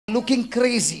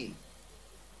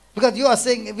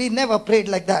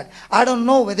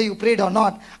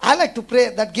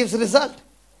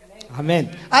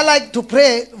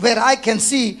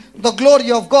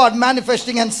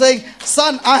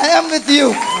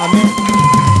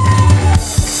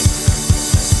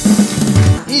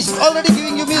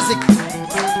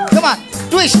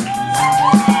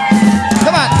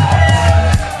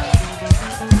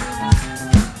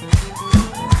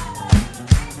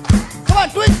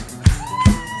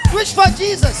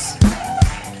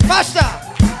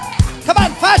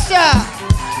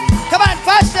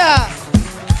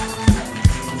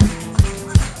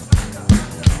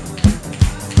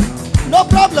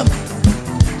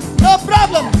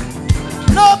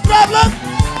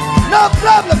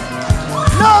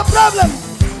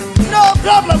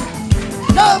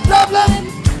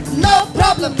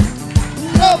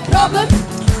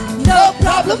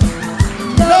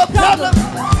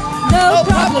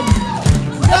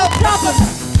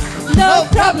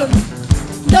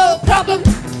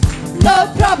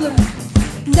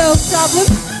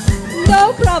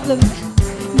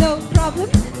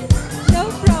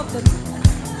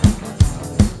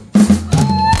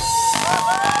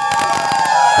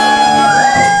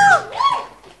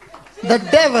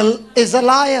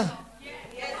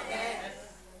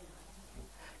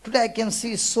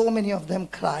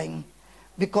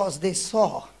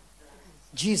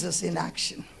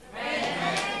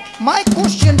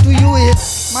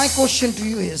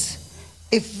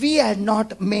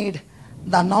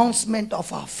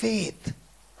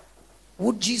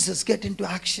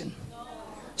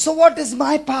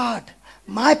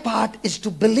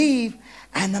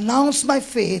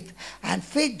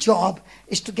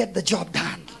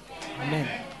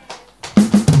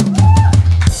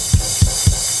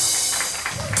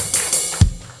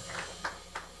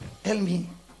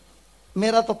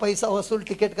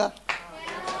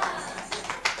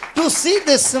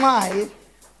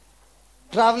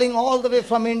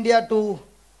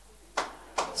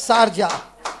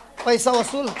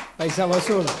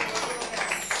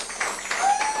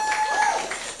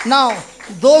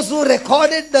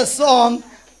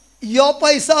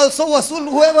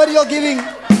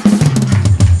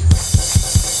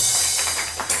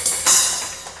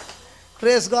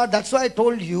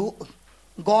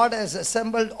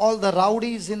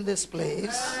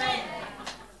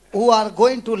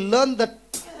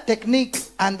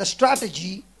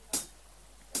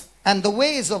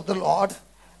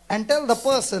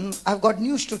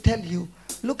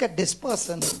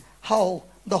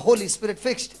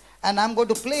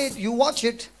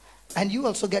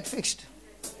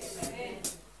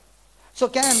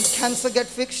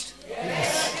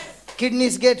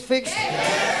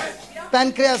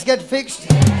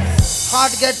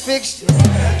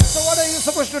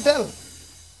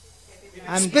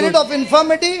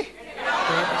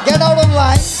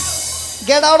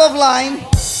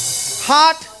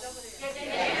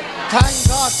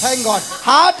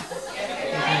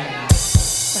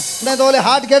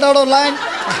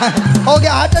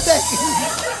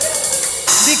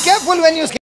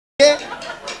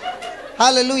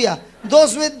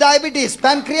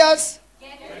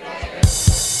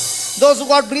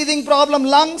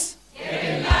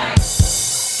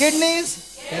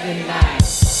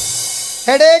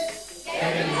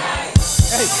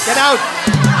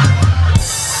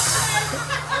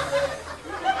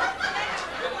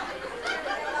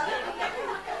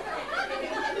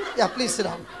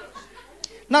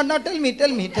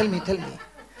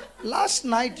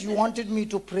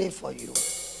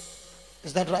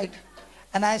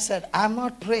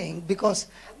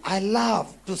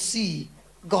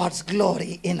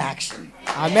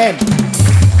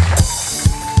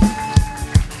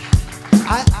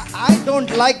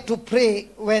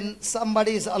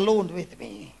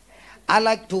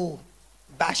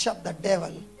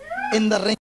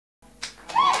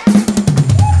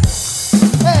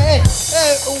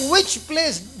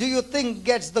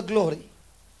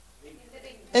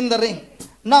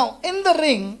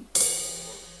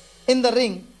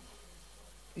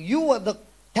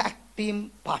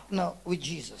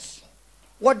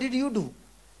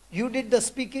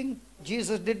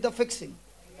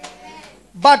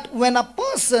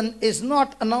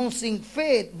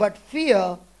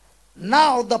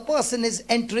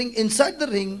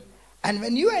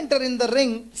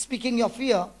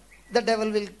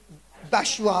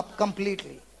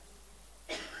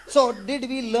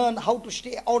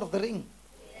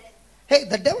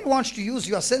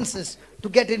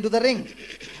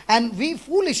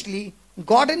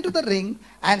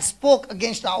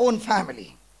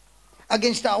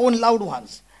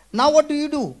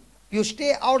You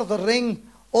stay out of the ring,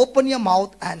 open your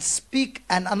mouth and speak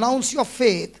and announce your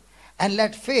faith, and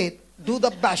let faith do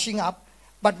the bashing up.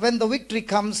 But when the victory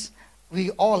comes,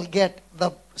 we all get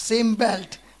the same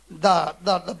belt, the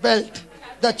belt,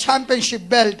 the championship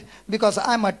belt, because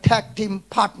I'm a tag team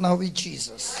partner with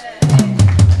Jesus.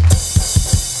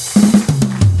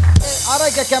 आ रहा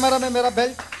है क्या camera में मेरा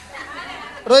belt?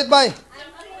 Rohit भाई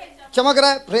चमक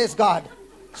रहा है? Praise God.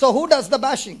 So who does the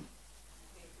bashing?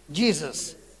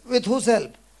 Jesus. With whose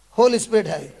help? Holy Spirit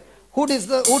help. Who does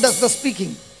the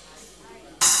speaking?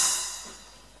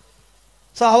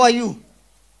 So how are you?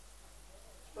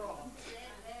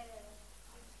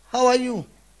 How are you?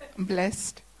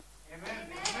 Blessed.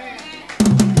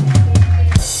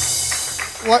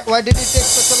 Why did it take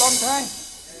such a long time?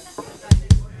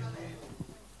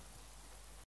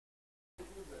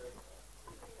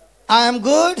 I am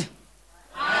good.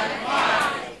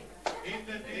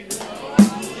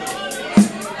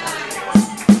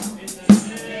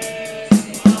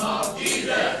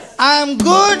 I am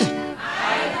good.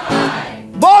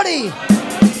 Body.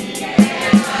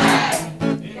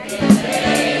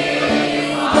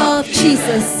 Of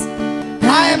Jesus.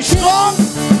 I am strong.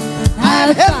 I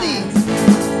am healthy.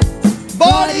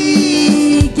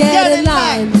 Body. Get in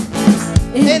line.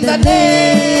 In the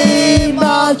name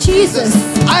of Jesus.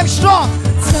 I am strong.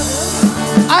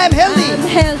 I am healthy. I'm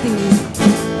healthy.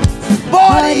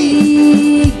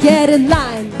 Body. Get in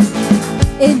line.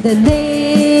 In the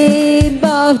name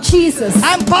of Jesus.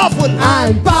 I'm powerful.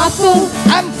 I'm powerful.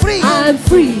 I'm free. I'm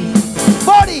free.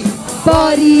 Body.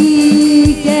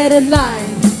 Body, get in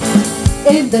line.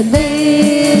 In the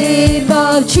name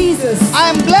of Jesus.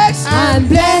 I'm blessed. I'm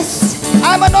blessed.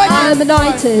 I'm anointed. I'm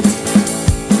anointed.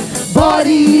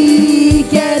 Body,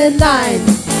 get in line.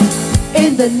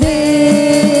 In the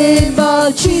name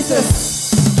of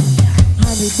Jesus.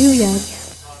 Hallelujah.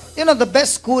 You know, the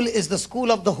best school is the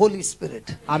school of the Holy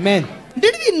Spirit. Amen.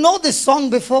 Did we know this song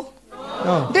before?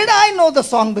 No. Did I know the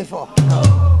song before?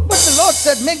 But the Lord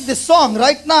said, make this song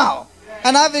right now,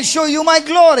 and I will show you my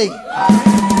glory.